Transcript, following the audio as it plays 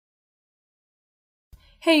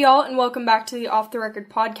Hey y'all, and welcome back to the Off the Record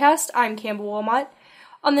podcast. I'm Campbell Wilmot.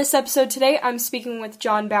 On this episode today, I'm speaking with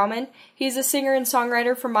John Baumann. He's a singer and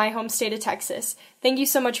songwriter from my home state of Texas. Thank you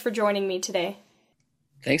so much for joining me today.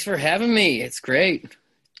 Thanks for having me. It's great.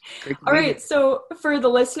 All right, so for the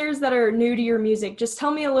listeners that are new to your music, just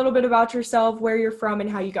tell me a little bit about yourself, where you're from, and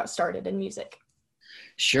how you got started in music.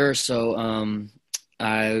 Sure. So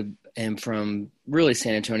I am from really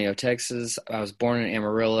San Antonio, Texas. I was born in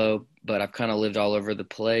Amarillo, but I've kind of lived all over the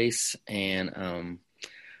place, and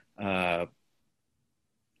went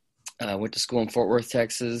to school in Fort Worth,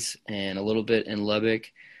 Texas, and a little bit in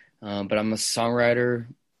Lubbock. But I'm a songwriter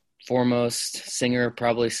foremost, singer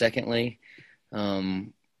probably secondly.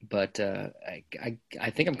 But I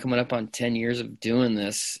think I'm coming up on 10 years of doing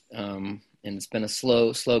this, and it's been a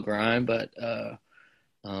slow grind, but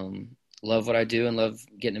love what I do and love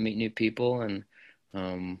getting to meet new people, and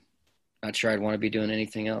not sure I'd want to be doing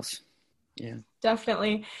anything else. Yeah,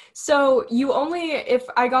 definitely. So you only, if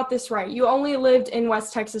I got this right, you only lived in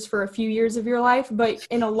West Texas for a few years of your life, but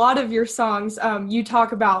in a lot of your songs, you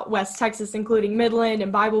talk about West Texas, including Midland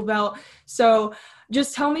and Bible Belt. So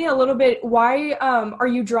just tell me a little bit, why are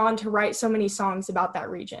you drawn to write so many songs about that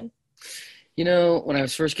region? You know, when I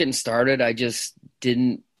was first getting started, I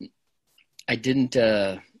didn't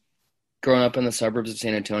growing up in the suburbs of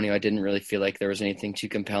San Antonio, I didn't really feel like there was anything too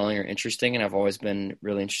compelling or interesting, and I've always been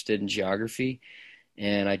really interested in geography,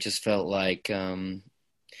 and I just felt like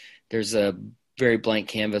there's a very blank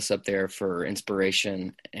canvas up there for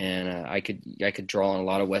inspiration, and I could draw on a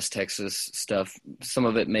lot of West Texas stuff, some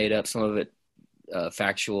of it made up, some of it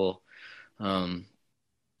factual,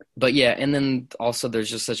 but yeah, and then also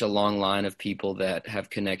there's just such a long line of people that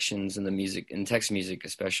have connections in the music, in Texas music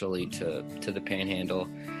especially, to the Panhandle.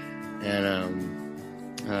 And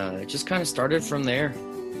it just kind of started from there.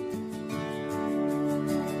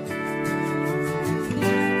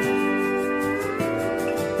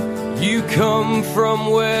 You come from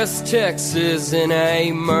West Texas in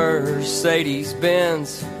a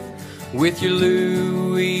Mercedes-Benz with your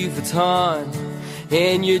Louis Vuitton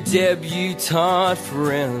and your debutante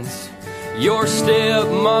friends. Your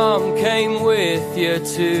stepmom came with you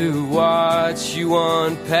to watch you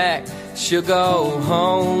unpack. She'll go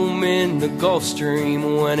home in the Gulf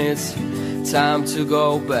Stream when it's time to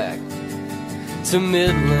go back to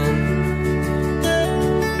Midland.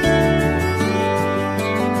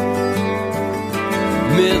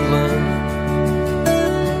 Midland.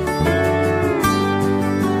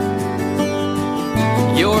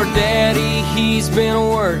 Your daddy, he's been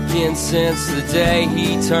working since the day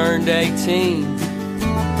he turned 18.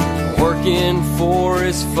 Working for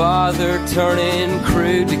his father, turning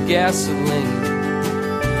crude to gasoline.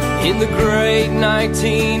 In the great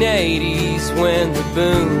 1980s when the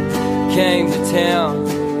boom came to town,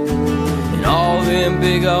 and all them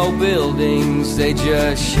big old buildings, they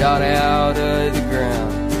just shot out of the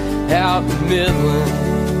ground, out in Midland.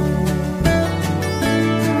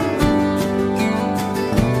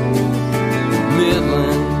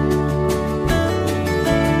 Midland.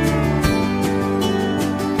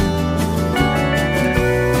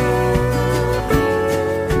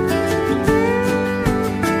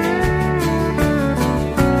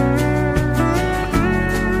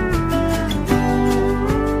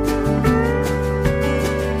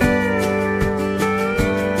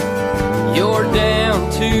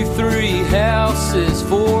 Three houses,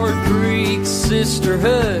 4 Greek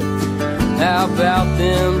sisterhood. How about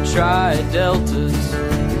them tri-deltas?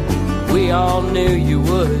 We all knew you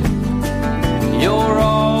would. You're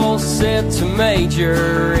all set to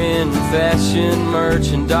major in fashion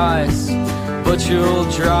merchandise, but you'll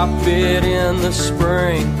drop it in the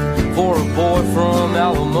spring for a boy from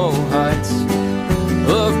Alamo Heights.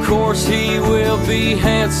 Of course he will be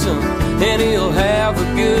handsome, and he'll have a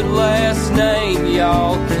good last name.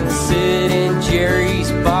 Y'all can sit in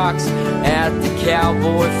Jerry's box at the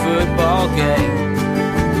Cowboy football game.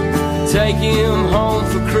 Take him home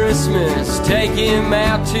for Christmas, take him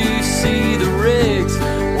out to see the rigs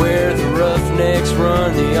where the Roughnecks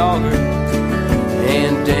run the auger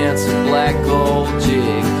and dance a black gold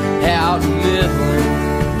jig out in Midland.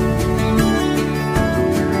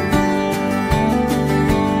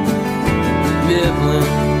 Midland.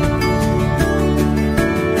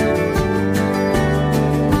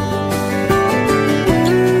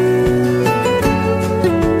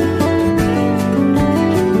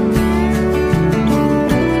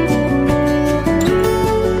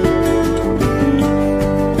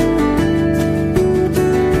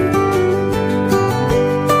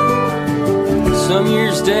 Some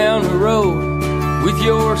years down the road, with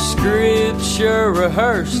your scripture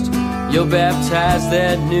rehearsed, you'll baptize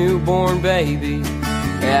that newborn baby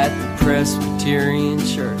at the Presbyterian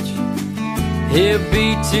Church. He'll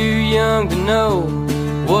be too young to know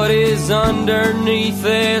what is underneath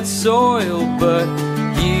that soil, but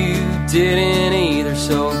you didn't either,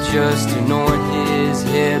 so just anoint his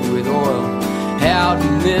head with oil out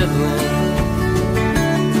in Midland.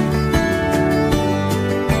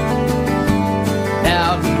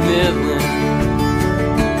 Out in Midland.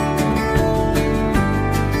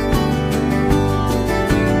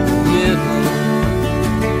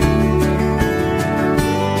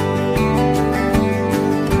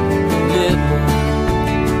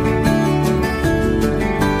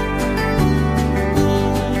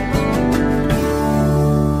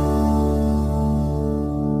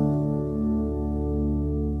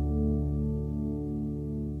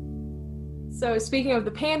 So speaking of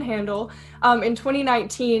the Panhandle, in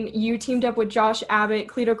 2019, you teamed up with Josh Abbott,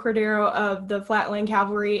 Cleto Cordero of the Flatland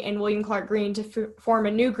Cavalry, and William Clark Green to form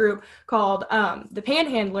a new group called the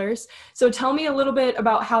Panhandlers. So tell me a little bit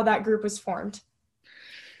about how that group was formed.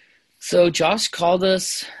 So Josh called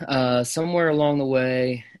us somewhere along the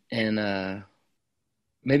way, and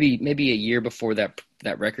maybe a year before that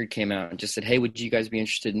record came out, and just said, "Hey, would you guys be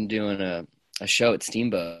interested in doing a show at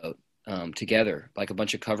Steamboat together, like a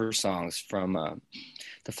bunch of cover songs from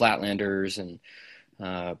the Flatlanders and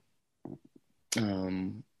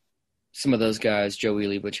some of those guys, Joe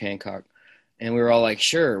Ely, Butch Hancock?" And we were all like,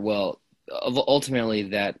 "Sure." Well, ultimately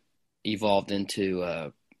that evolved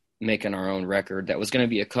into making our own record that was going to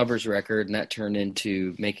be a covers record, and that turned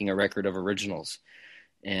into making a record of originals.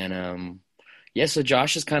 And so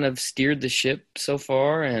Josh has kind of steered the ship so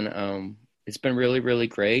far, and it's been really, really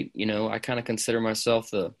great. You know, I kind of consider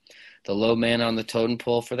myself the low man on the totem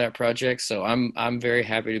pole for that project, so I'm very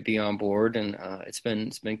happy to be on board, and it's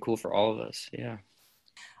been cool for all of us. Yeah.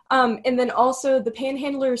 And then also the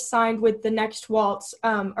Panhandlers signed with The Next Waltz,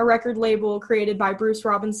 a record label created by Bruce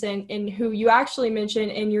Robinson, and who you actually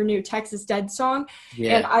mentioned in your new Texas Dead song.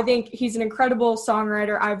 Yeah. And I think he's an incredible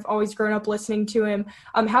songwriter. I've always grown up listening to him.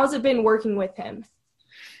 How's it been working with him?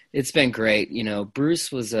 It's been great. You know,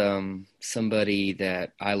 Bruce was somebody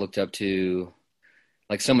that I looked up to,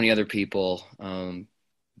 like so many other people.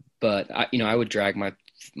 But I would drag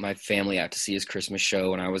my family out to see his Christmas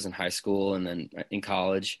show when I was in high school, and then in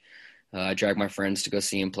college, I dragged my friends to go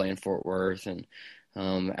see him play in Fort Worth. And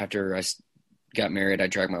after I got married, I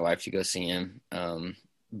dragged my wife to go see him.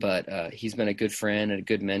 But he's been a good friend and a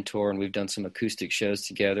good mentor, and we've done some acoustic shows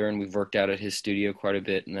together, and we've worked out at his studio quite a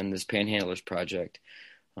bit. And then this Panhandlers project,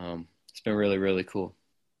 it's been really, really cool.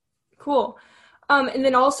 Cool. And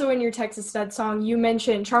then also in your Texas Dead song, you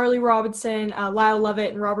mentioned Charlie Robinson, Lyle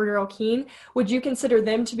Lovett, and Robert Earl Keen. Would you consider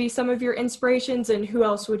them to be some of your inspirations, and who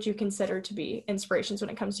else would you consider to be inspirations when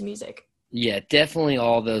it comes to music? Yeah, definitely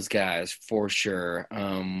all those guys for sure.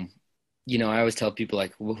 I always tell people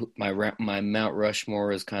like my Mount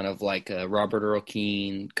Rushmore is kind of like Robert Earl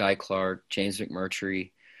Keen, Guy Clark, James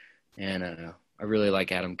McMurtry, and I really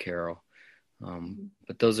like Adam Carroll.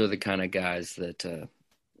 But those are the kind of guys that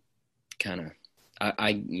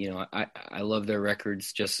I love their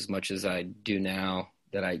records just as much as I do now.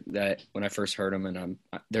 That when I first heard them, and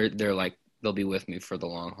they're like they'll be with me for the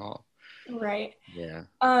long haul. Right. Yeah.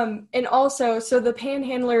 And also, so the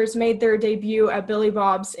Panhandlers made their debut at Billy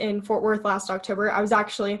Bob's in Fort Worth last October. I was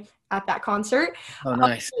actually at that concert. Oh,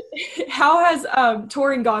 nice. How has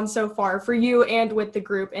touring gone so far for you and with the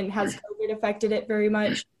group, and has COVID affected it very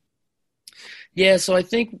much? Yeah, so I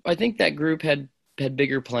think that group had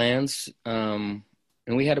bigger plans, and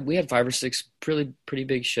we had 5 or 6 pretty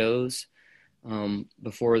big shows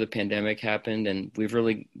before the pandemic happened, and we've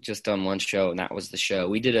really just done one show, and that was the show.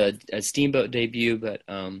 We did a Steamboat debut, but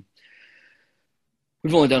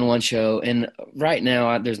we've only done one show, and right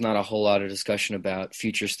now there's not a whole lot of discussion about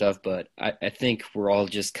future stuff, but I think we're all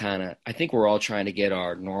just we're all trying to get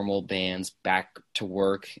our normal bands back to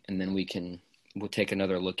work, and then we'll take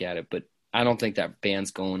another look at it. But I don't think that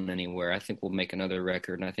band's going anywhere. I think we'll make another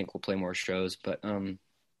record, and I think we'll play more shows. But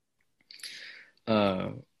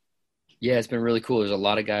yeah, it's been really cool. There's a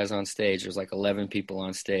lot of guys on stage. There's like 11 people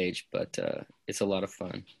on stage, but it's a lot of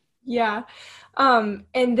fun. Yeah. And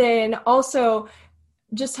then also,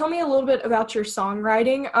 just tell me a little bit about your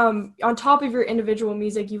songwriting. On top of your individual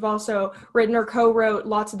music, you've also written or co-wrote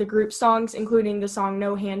lots of the group songs, including the song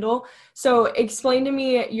No Handle. So explain to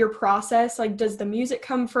me your process. Like, does the music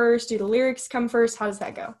come first? Do the lyrics come first? How does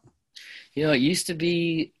that go? It used to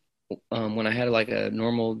be when I had like a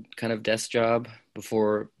normal kind of desk job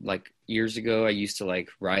before, like years ago, I used to like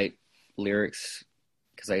write lyrics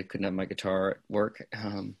because I couldn't have my guitar at work.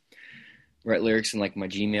 Write lyrics in like my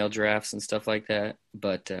Gmail drafts and stuff like that.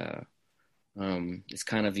 But it's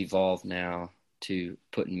kind of evolved now to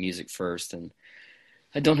putting music first. And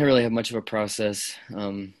I don't really have much of a process,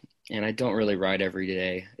 and I don't really write every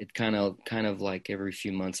day. It kind of like every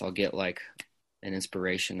few months I'll get like an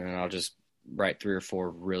inspiration, and I'll just write 3 or 4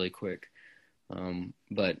 really quick.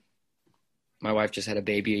 But my wife just had a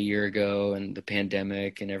baby a year ago, and the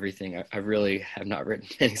pandemic and everything. I really have not written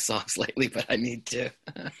any songs lately, but I need to.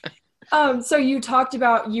 So you talked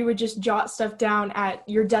about you would just jot stuff down at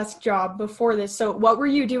your desk job before this. So what were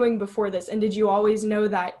you doing before this? And did you always know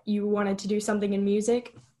that you wanted to do something in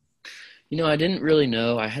music? I didn't really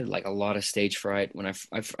know. I had like a lot of stage fright when I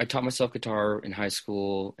taught myself guitar in high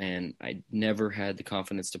school, and I never had the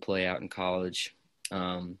confidence to play out in college.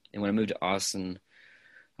 And when I moved to Austin,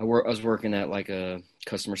 I was working at like a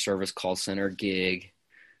customer service call center gig,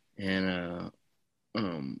 and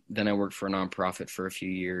then I worked for a nonprofit for a few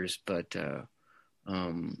years. But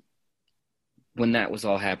when that was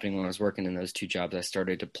all happening, when I was working in those 2 jobs, I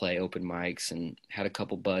started to play open mics and had a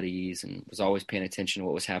couple buddies and was always paying attention to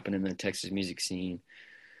what was happening in the Texas music scene.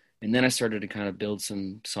 And then I started to kind of build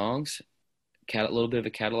some songs, a little bit of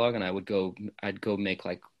a catalog, and I'd go make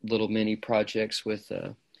like little mini projects with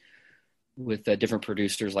different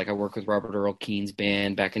producers. Like I worked with Robert Earl Keen's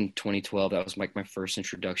band back in 2012. That was like my first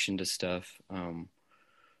introduction to stuff.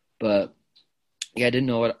 But yeah, I didn't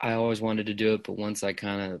know what I always wanted to do it. But once I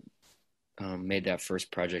kind of made that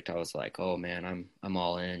first project, I was like, oh man, I'm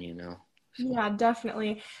all in, So. Yeah,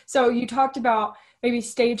 definitely. So you talked about maybe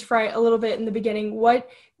stage fright a little bit in the beginning. What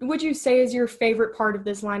would you say is your favorite part of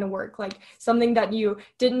this line of work? Like something that you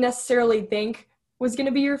didn't necessarily think was going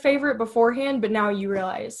to be your favorite beforehand, but now you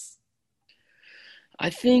realize? I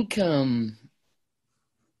think the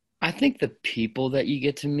people that you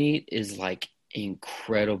get to meet is like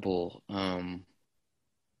incredible.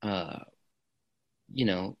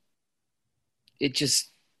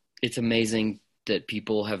 It's amazing that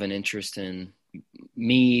people have an interest in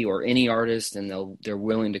me or any artist, and they're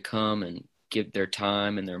willing to come and give their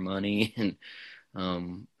time and their money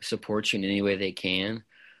and support you in any way they can.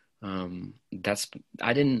 I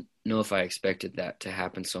didn't know if I expected that to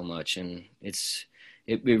happen so much, and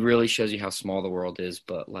it really shows you how small the world is.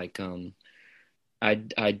 But like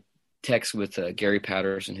I text with Gary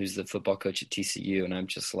Patterson, who's the football coach at TCU, and I'm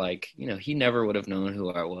just like, he never would have known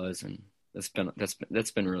who I was, and that's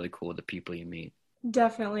been really cool, the people you meet.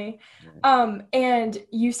 Definitely. And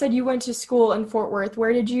you said you went to school in Fort Worth.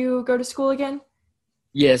 Where did you go to school again?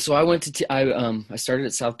 Yeah, so I went to I started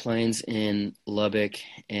at South Plains in Lubbock,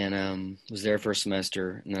 and was there for a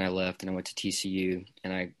semester, and then I left and I went to TCU,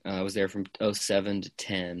 and I was there from 2007 to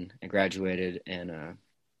 2010. I graduated, and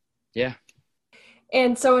yeah.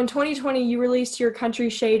 And so in 2020, you released your Country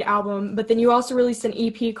Shade album, but then you also released an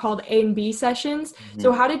EP called A&B Sessions. Mm-hmm.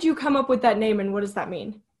 So how did you come up with that name, and what does that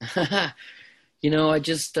mean? I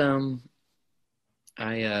just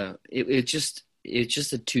it's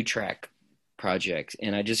just a 2-track project,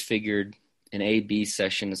 and I just figured an A-B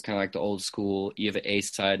session is kind of like the old school. You have an A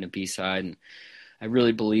side and a B side, and I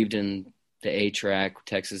really believed in the A track,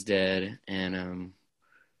 Texas Dead, and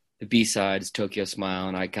the B side is Tokyo Smile,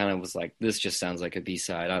 and I kind of was like, this just sounds like a B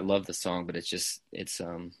side. I love the song, but it's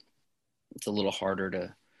a little harder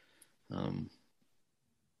to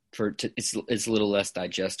it's a little less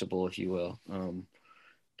digestible, if you will.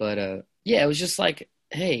 But yeah, it was just like,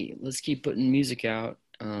 hey, let's keep putting music out.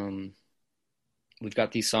 We've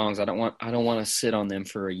got these songs. I don't want to sit on them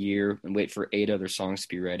for a year and wait for 8 other songs to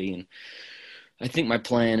be ready. And I think my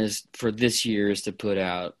plan is for this year is to put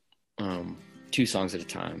out 2 songs at a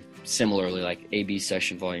time. Similarly, like A-B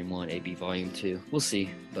Session Volume 1, A-B Volume 2. We'll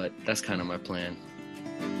see, but that's kind of my plan.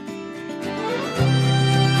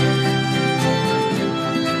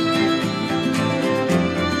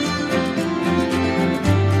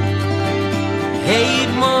 Eight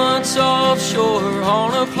months offshore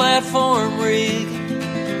on a platform rig,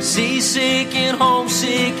 seasick and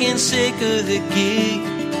homesick and sick of the gig.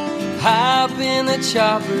 Hop in the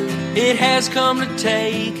chopper, it has come to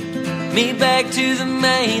take me back to the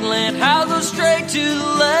mainland. I'll go straight to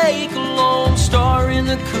the lake, a lone star in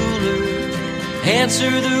the cooler.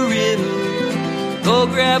 Answer the riddle, go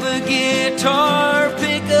grab a guitar,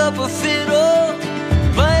 pick up a fiddle,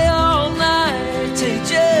 play all night till you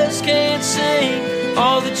just can't sing.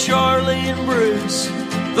 All the Charlie and Bruce,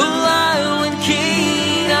 the Lyle and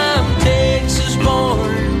Keene. I'm Texas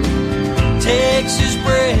born, Texas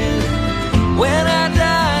bred. When I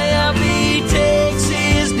die, I'll be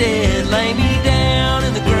Texas dead. Lay me down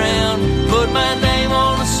in the ground, put my name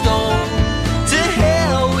on a stone. To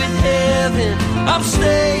hell with heaven, I'm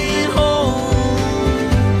staying home.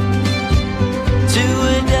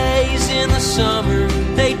 2 days in the summer,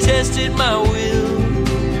 they tested my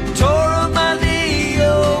will, tore up my knee.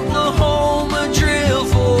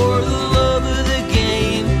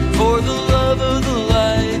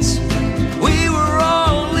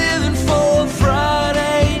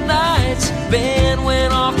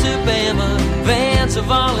 a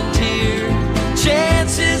volunteer.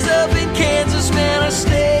 Chances up in Kansas, man, I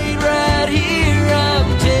stayed right here.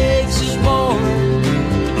 I'm Texas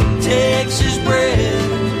born, Texas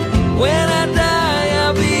bred. When I die,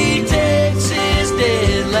 I'll be Texas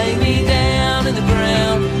dead. Lay me down in the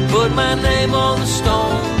ground, put my name on the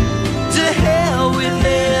stone. To hell with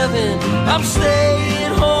heaven, I'm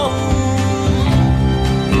staying home.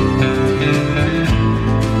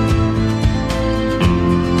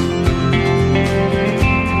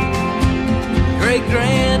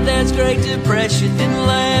 Great-granddad's Great Depression didn't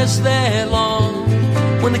last that long.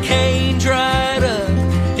 When the cane dried up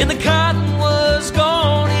and the cotton was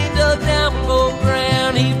gone, he dug down below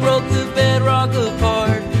ground, he broke the bedrock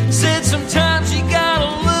apart. Said sometimes you gotta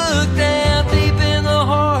look down deep in the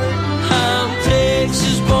heart. I'm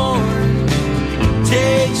Texas born,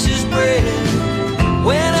 Texas bred.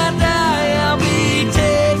 When I die, I'll be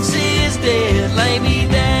Texas dead. Lay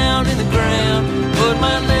me down in the ground, put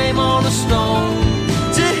my name on a stone.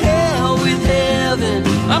 To hell with heaven,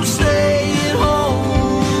 I'm staying home.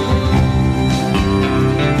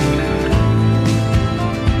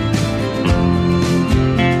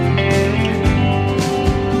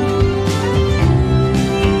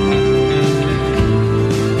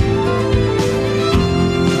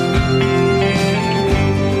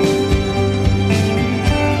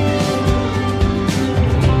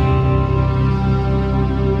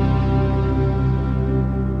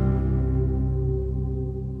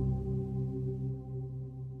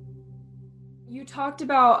 You talked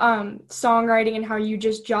about songwriting and how you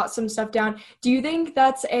just jot some stuff down. Do you think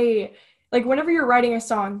that's like whenever you're writing a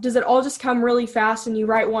song, does it all just come really fast and you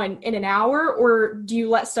write one in an hour, or do you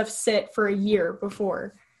let stuff sit for a year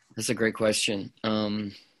before? That's a great question.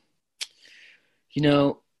 You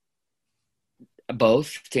know,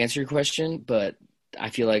 both, to answer your question, but I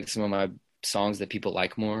feel like some of my songs that people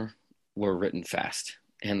like more were written fast.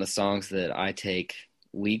 And the songs that I take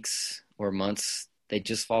weeks or months, they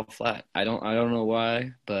just fall flat. I don't know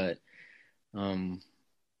why, but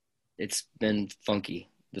it's been funky.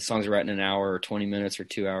 The songs are written in an hour or 20 minutes or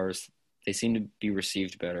 2 hours. They seem to be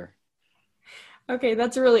received better. Okay,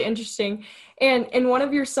 that's really interesting. And in one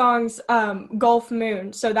of your songs, Gulf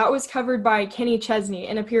Moon, so that was covered by Kenny Chesney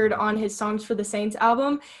and appeared on his Songs for the Saints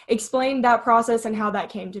album. Explain that process and how that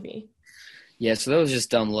came to be. Yeah, so that was just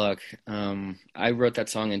dumb luck. I wrote that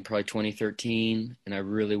song in probably 2013, and I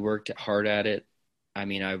really worked hard at it. I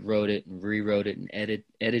mean, I wrote it and rewrote it and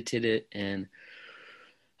edited it, and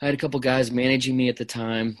I had a couple guys managing me at the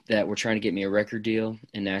time that were trying to get me a record deal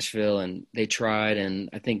in Nashville, and they tried, and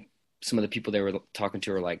I think some of the people they were talking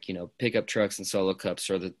to are like, pickup trucks and solo cups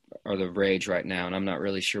are the rage right now, and I'm not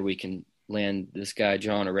really sure we can land this guy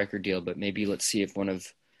John a record deal, but maybe let's see if one of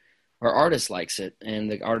our artists likes it. And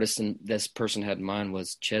the artist and this person had in mind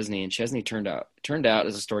was Chesney, and Chesney turned out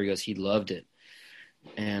as the story goes, he loved it,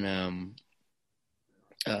 and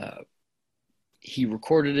he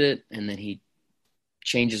recorded it, and then he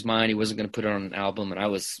changed his mind. He wasn't going to put it on an album, and I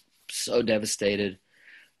was so devastated.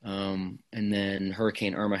 And then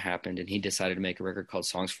Hurricane Irma happened, and he decided to make a record called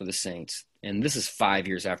Songs for the Saints. And this is 5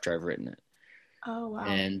 years after I've written it. Oh, wow.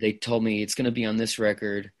 And they told me it's going to be on this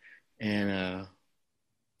record. And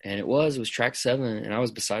it was track 7, and I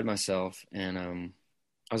was beside myself. And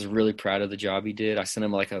I was really proud of the job he did. I sent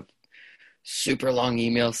him like a super long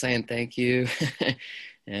email saying thank you.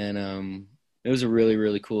 And it was a really,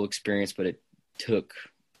 really cool experience, but it took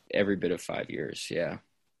every bit of 5 years. Yeah.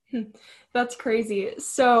 That's crazy.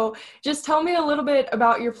 So just tell me a little bit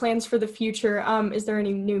about your plans for the future. Is there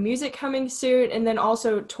any new music coming soon? And then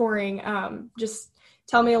also touring. Just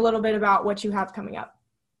tell me a little bit about what you have coming up.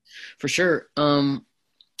 For sure.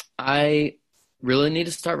 I really need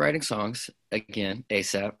to start writing songs again,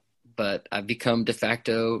 ASAP, but I've become de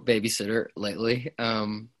facto babysitter lately.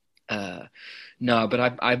 No, but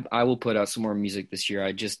I will put out some more music this year.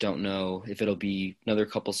 I just don't know if it'll be another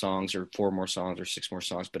couple songs or 4 more songs or 6 more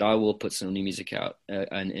songs, but I will put some new music out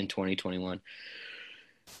in 2021.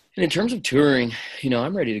 And in terms of touring,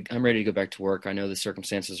 I'm ready to go back to work. I know the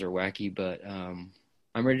circumstances are wacky, but I'm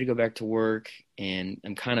ready to go back to work, and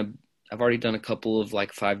I've already done a couple of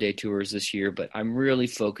like 5-day tours this year, but I'm really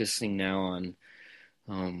focusing now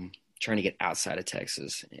on trying to get outside of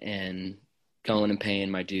Texas and going and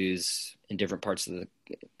paying my dues in different parts of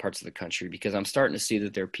the country, because I'm starting to see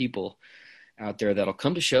that there are people out there that'll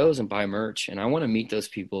come to shows and buy merch, and I want to meet those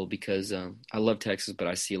people because I love Texas, but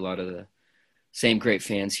I see a lot of the same great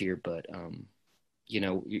fans here. But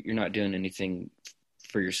you're not doing anything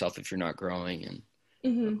for yourself if you're not growing, and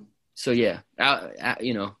Mm-hmm. so yeah,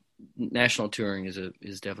 national touring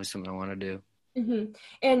is definitely something I want to do. Mm-hmm.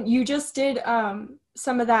 And you just did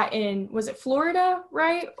some of that in, was it Florida,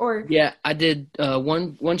 right? Or Yeah, I did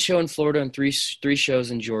one show in Florida and three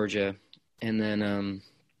shows in Georgia, and then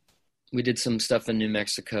we did some stuff in New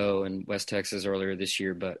Mexico and West Texas earlier this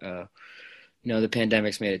year. But the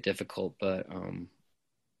pandemic's made it difficult. But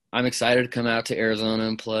I'm excited to come out to Arizona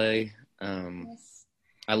and play. yes.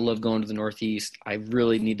 I love going to the Northeast. I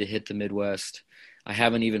really need to hit the Midwest. I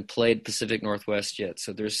haven't even played Pacific Northwest yet,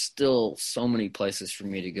 so there's still so many places for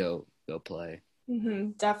me to go play.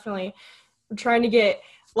 Definitely. I'm trying to get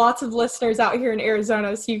lots of listeners out here in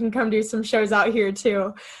Arizona so you can come do some shows out here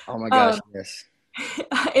too. Oh my gosh, yes.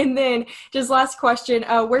 And then just last question,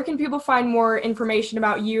 where can people find more information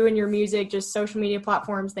about you and your music, just social media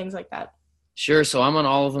platforms, things like that? Sure. So I'm on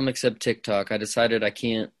all of them except TikTok. I decided I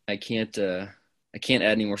can't add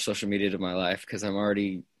any more social media to my life because I'm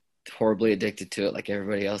already horribly addicted to it like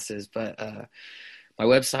everybody else is. But my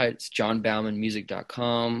website's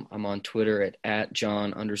johnbaumanmusic.com. I'm on Twitter at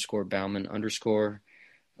John_Baumann_.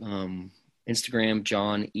 Instagram,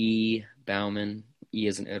 John E. Baumann, E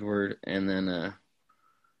as in Edward. And then I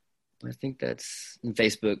think that's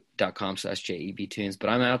Facebook.com/JEBtunes. But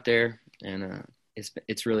I'm out there, and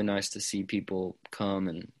it's really nice to see people come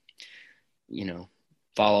and,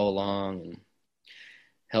 follow along and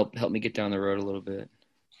help me get down the road a little bit.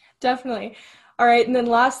 Definitely. All right. And then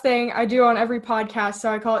last thing I do on every podcast,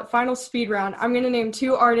 so I call it Final Speed Round. I'm going to name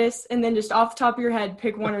 2 artists and then just off the top of your head,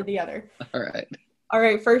 pick one or the other. All right. All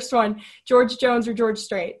right. First one, George Jones or George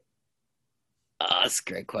Strait? That's a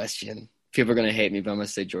great question. People are going to hate me, but I'm going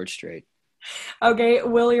to say George Strait. Okay.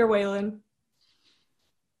 Willie or Waylon?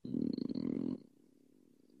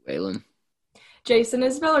 Waylon. Jason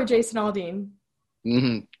Isbell or Jason Aldean?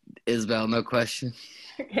 Isbell, no question.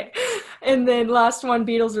 Okay. And then last one,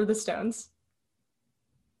 Beatles or the Stones?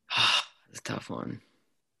 That's a tough one.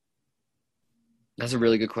 That's a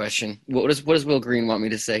really good question. What does Will Green want me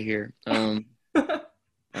to say here?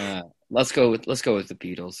 Let's go with the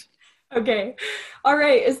Beatles. Okay. All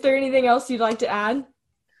right. Is there anything else you'd like to add?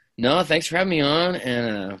 No, thanks for having me on,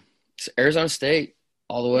 and it's Arizona State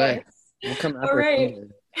all the way. Yes. We'll come out. All right.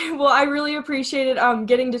 Well, I really appreciated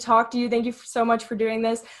getting to talk to you. Thank you so much for doing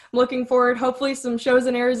this. I'm looking forward, hopefully, some shows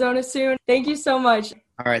in Arizona soon. Thank you so much.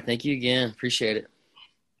 All right. Thank you again. Appreciate it.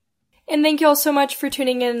 And thank you all so much for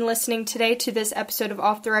tuning in and listening today to this episode of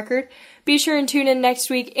Off the Record. Be sure and tune in next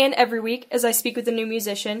week and every week as I speak with a new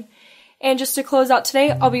musician. And just to close out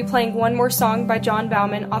today, I'll be playing one more song by John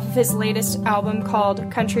Baumann off of his latest album called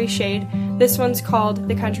Country Shade. This one's called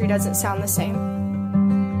The Country Doesn't Sound the Same.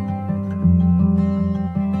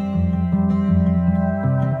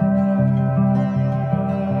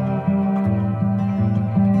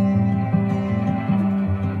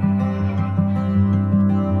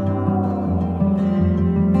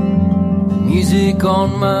 Music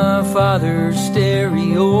on my father's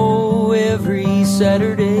stereo every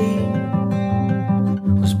Saturday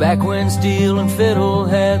was back when steel and fiddle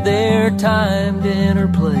had their timed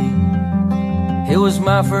interplay. It was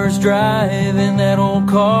my first drive in that old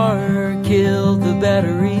car, killed the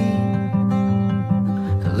battery,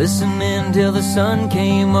 listening till the sun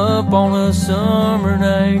came up on a summer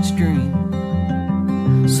night's dream.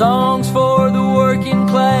 Songs for the working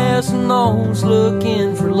class and those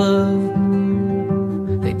looking for love.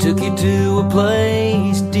 They took you to a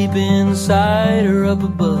place deep inside or up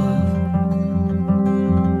above.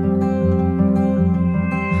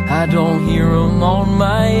 I don't hear them on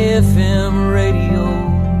my FM radio.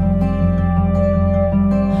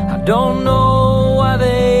 I don't know why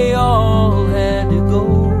they all had to go.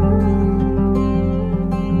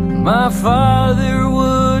 My father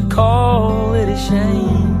would call it a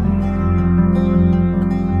shame.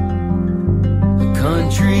 The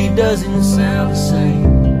country doesn't sound the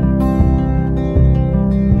same.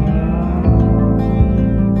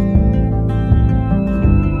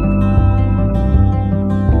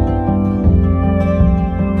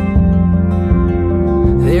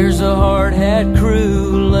 There's a hard hat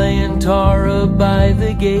crew laying tar up by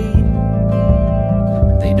the gate.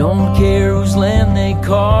 They don't care whose land they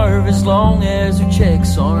carve as long as their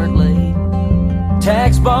checks aren't late.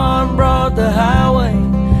 Tax bond brought the highway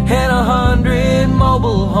and 100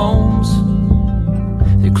 mobile homes.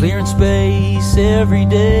 They're clearing space every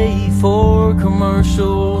day for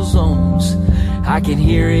commercial zones. I can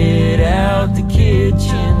hear it out the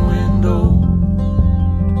kitchen window.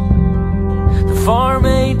 The farm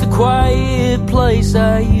ain't the quiet place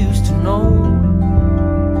I used to know.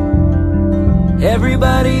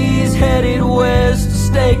 Everybody's headed west to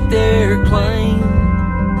stake their claim.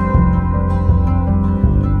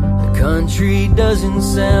 The country doesn't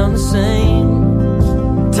sound the same.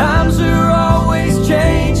 Times are always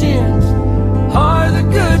changing, Are the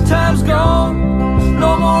good times gone?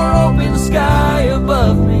 No more open sky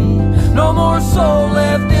above me, no more soul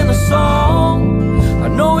left in a song. I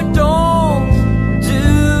know it don't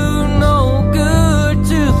do no good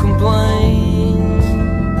to complain.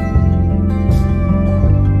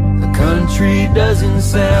 The country doesn't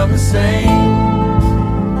sound the same.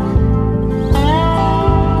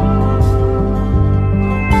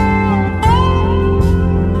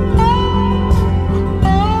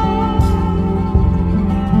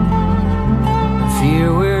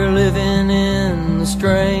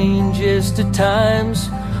 Strangest of times,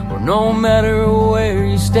 where no matter where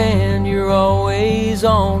you stand, you're always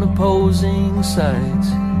on opposing sides.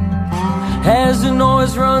 As the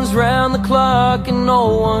noise runs round the clock and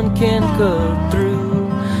no one can cut through,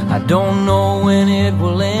 I don't know when it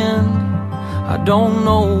will end, I don't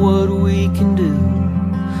know what we can do.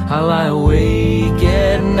 I lie awake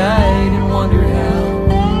at night and wonder how.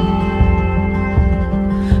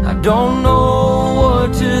 I don't know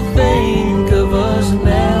what to think of us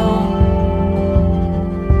now.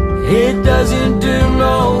 It doesn't do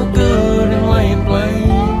no good in laying blame.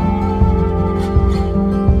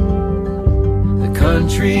 The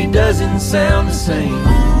country doesn't sound the same.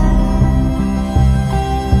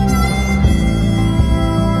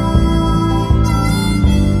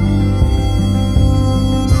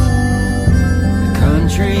 The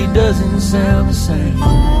country doesn't sound the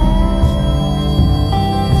same.